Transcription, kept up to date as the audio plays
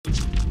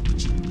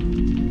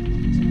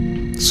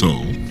So,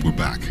 we're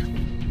back.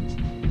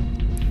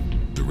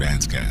 The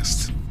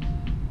Randscast.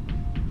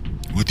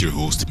 With your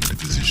host,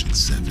 Metaphysician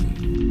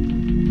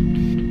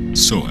 7.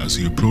 So, as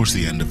we approach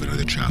the end of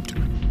another chapter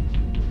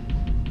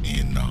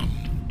in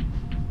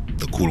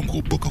the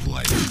quote-unquote Book of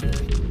Life,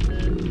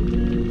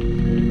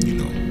 you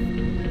know,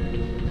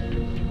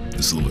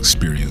 this little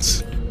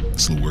experience,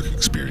 this little work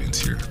experience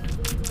here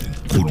in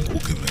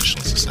quote-unquote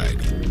conventional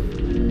society.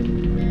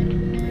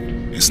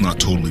 It's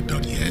not totally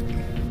done yet,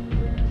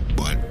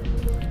 but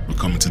we're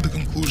coming to the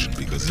conclusion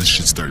because this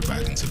should start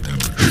back in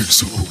September.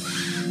 So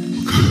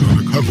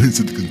we're coming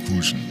to the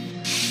conclusion.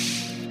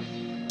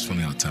 It's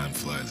funny how time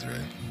flies,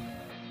 right?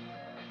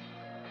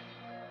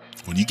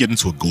 When you get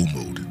into a go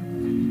mode,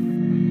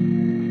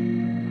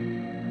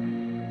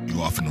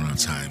 you often don't have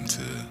time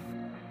to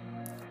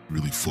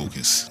really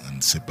focus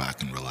and sit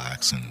back and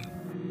relax. And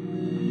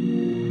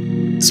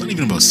it's not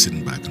even about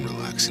sitting back and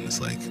relaxing. It's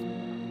like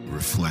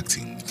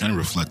reflecting. You kind of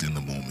reflect in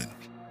the moment.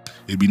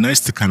 It'd be nice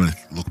to kind of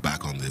look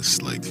back on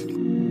this like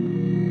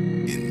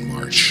in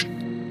March. You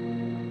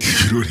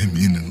know what I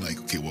mean? And like,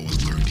 okay, what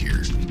was learned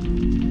here?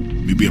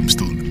 Maybe I'm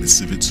still in the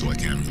midst of it, so I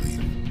can't really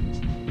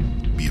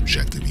be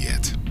objective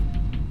yet.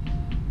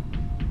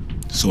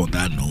 So on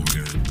that note,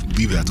 we're going to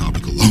leave that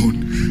topic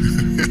alone.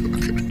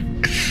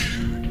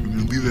 we're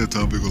going to leave that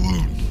topic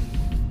alone.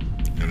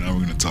 And now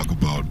we're going to talk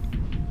about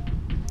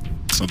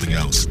something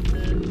else,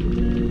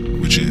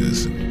 which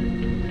is,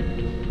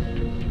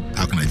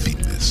 how can I theme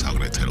this? How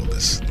can I title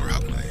this? Or how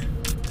can I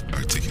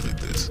articulate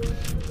this?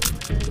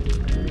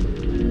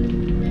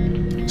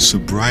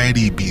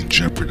 Sobriety being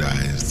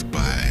jeopardized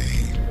by...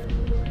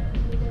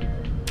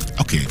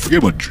 Okay, forget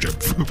about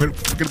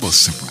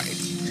sobriety.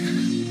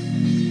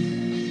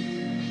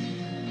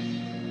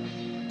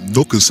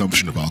 No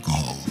consumption of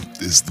alcohol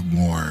is the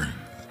more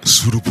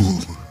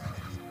suitable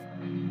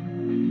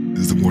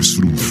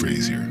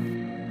phrase here.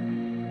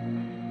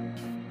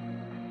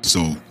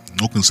 So,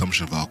 no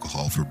consumption of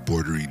alcohol for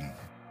bordering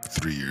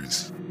 3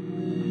 years.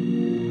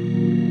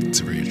 It's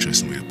a very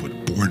interesting way to put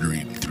it.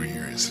 Bordering 3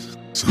 years.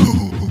 So,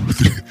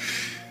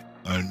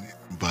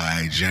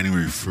 by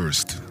January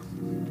 1st,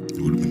 it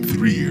would have been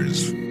 3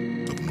 years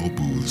of no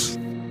booze,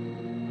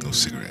 no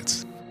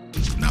cigarettes.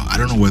 Now, I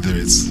don't know whether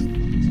it's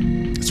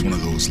one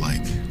of those,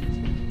 like,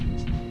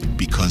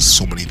 because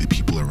so many of the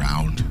people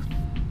around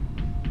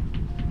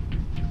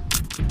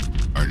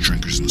are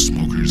drinkers and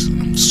smokers, and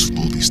I'm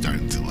slowly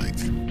starting to, like,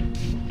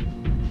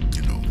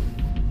 you know,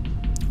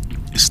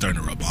 it's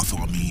starting to rub off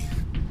on me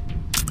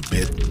a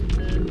bit.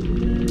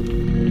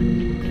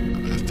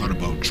 I've thought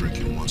about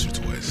drinking once or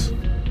twice.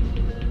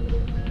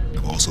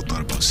 I've also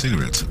thought about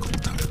cigarettes a couple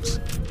times.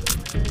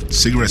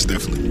 Cigarettes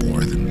definitely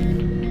more than...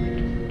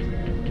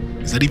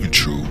 Is that even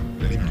true? Is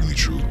that even really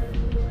true?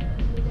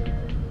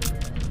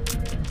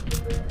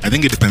 I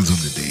think it depends on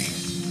the day.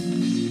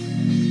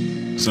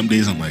 Some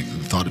days I'm like,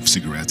 the thought of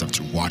cigarettes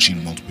after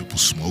watching multiple people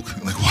smoke,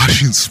 like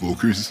watching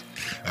smokers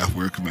at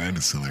work, man,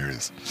 it's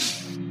hilarious.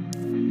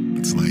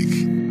 It's like,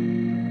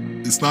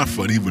 it's not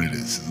funny, but it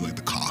is. It's like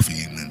the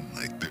coffee, and then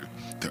like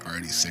they're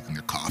already sick in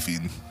their coffee,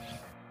 and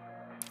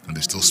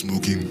they're still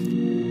smoking,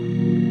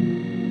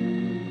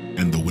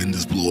 and the wind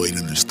is blowing,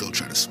 and they're still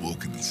trying to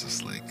smoke, and it's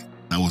just like,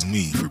 that was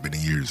me for many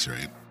years,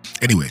 right?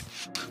 Anyway,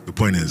 the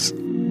point is,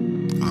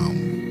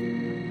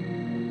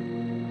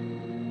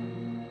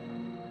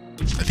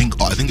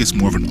 I think it's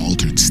more of an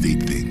altered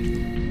state thing.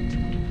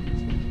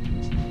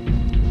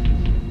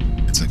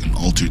 It's like an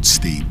altered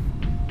state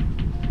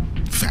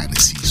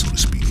fantasy, so to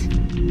speak.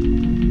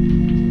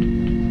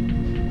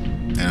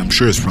 And I'm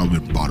sure it's probably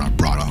been brought on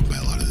by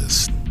a lot of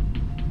this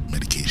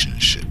medication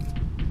and shit.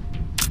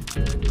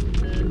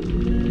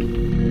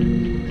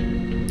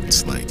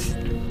 It's like,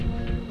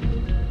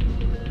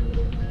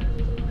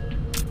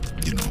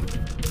 you know,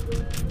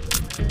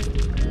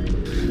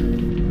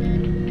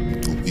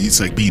 it's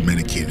like being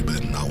medicated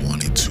but not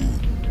wanting to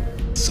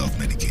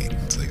self-medicate.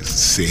 It's like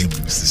it's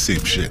the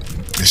same shit.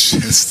 It's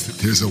just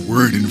there's a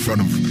word in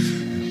front of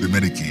the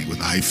medicate with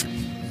hyphen,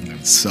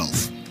 and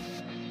self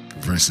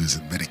versus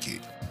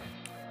medicate.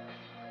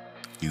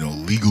 You know,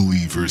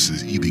 legally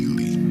versus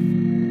illegally.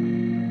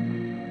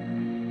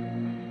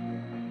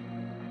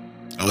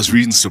 I was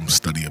reading some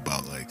study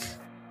about like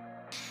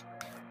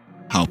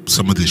how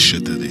some of this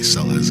shit that they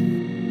sell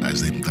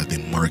that they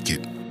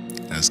market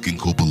as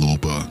ginkgo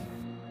biloba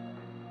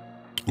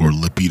or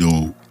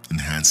libido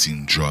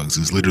enhancing drugs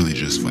is literally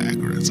just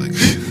Viagra. It's like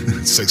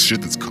it's like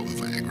shit that's called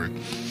Viagra.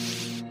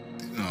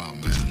 Oh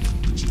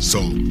man.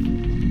 So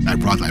I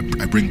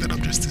bring that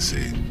up just to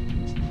say,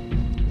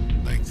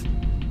 like,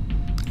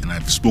 and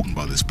I've spoken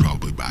about this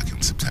probably back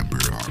in September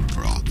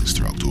or August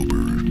or October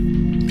or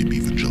maybe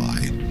even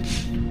July.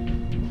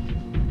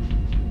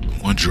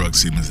 One drug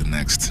same as the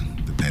next,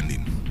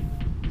 depending,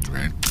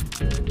 right?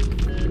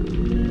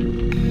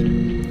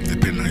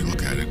 Depending on how you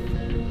look at it.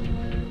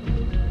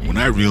 When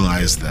I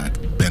realized that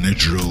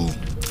Benadryl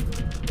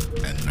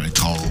and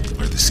Nitol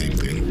are the same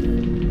thing,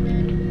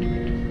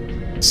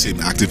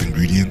 same active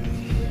ingredient,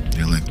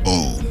 you're like,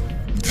 oh,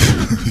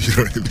 you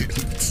know what I mean?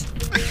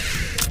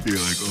 You're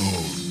like,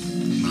 oh,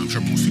 I'm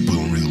sure most people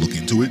don't really look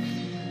into it.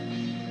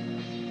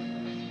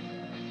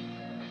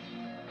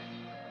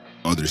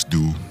 Others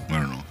do. I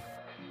don't know.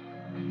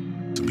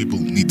 Some people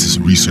need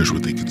to research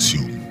what they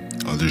consume.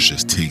 Others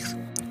just take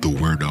the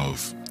word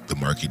of the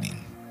marketing.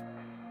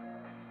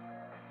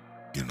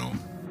 You know,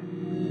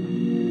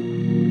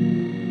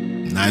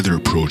 neither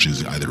approach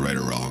is either right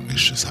or wrong.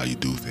 It's just how you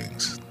do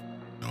things.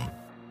 You know.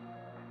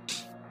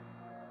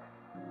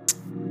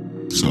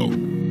 So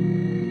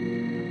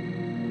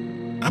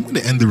I'm going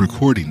to end the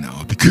recording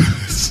now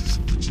because,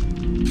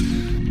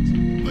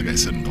 like I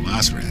said in the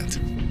last rant,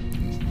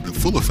 the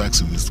full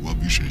effects of this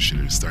Wellbutrin shit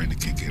are starting to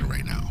kick in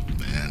right now,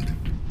 and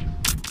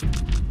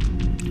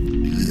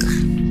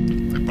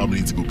I probably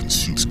need to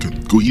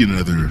go eat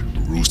another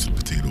roasted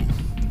potato,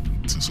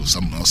 so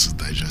something else is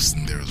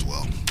digesting there as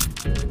well,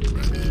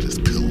 rather than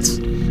just pills.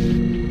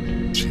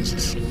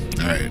 Jesus.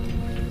 All right,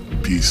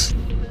 peace.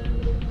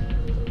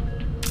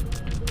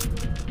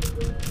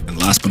 And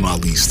last but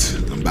not least,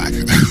 I'm back.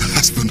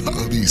 Last but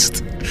not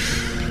least,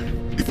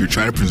 if you're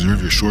trying to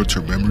preserve your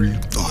short-term memory,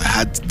 I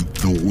had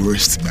the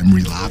worst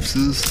memory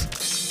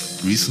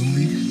lapses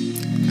recently.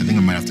 I think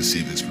I might have to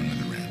save this for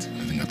another rant.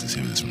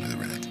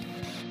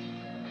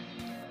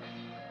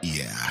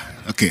 Yeah.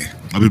 Okay,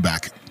 I'll be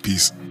back.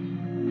 Peace.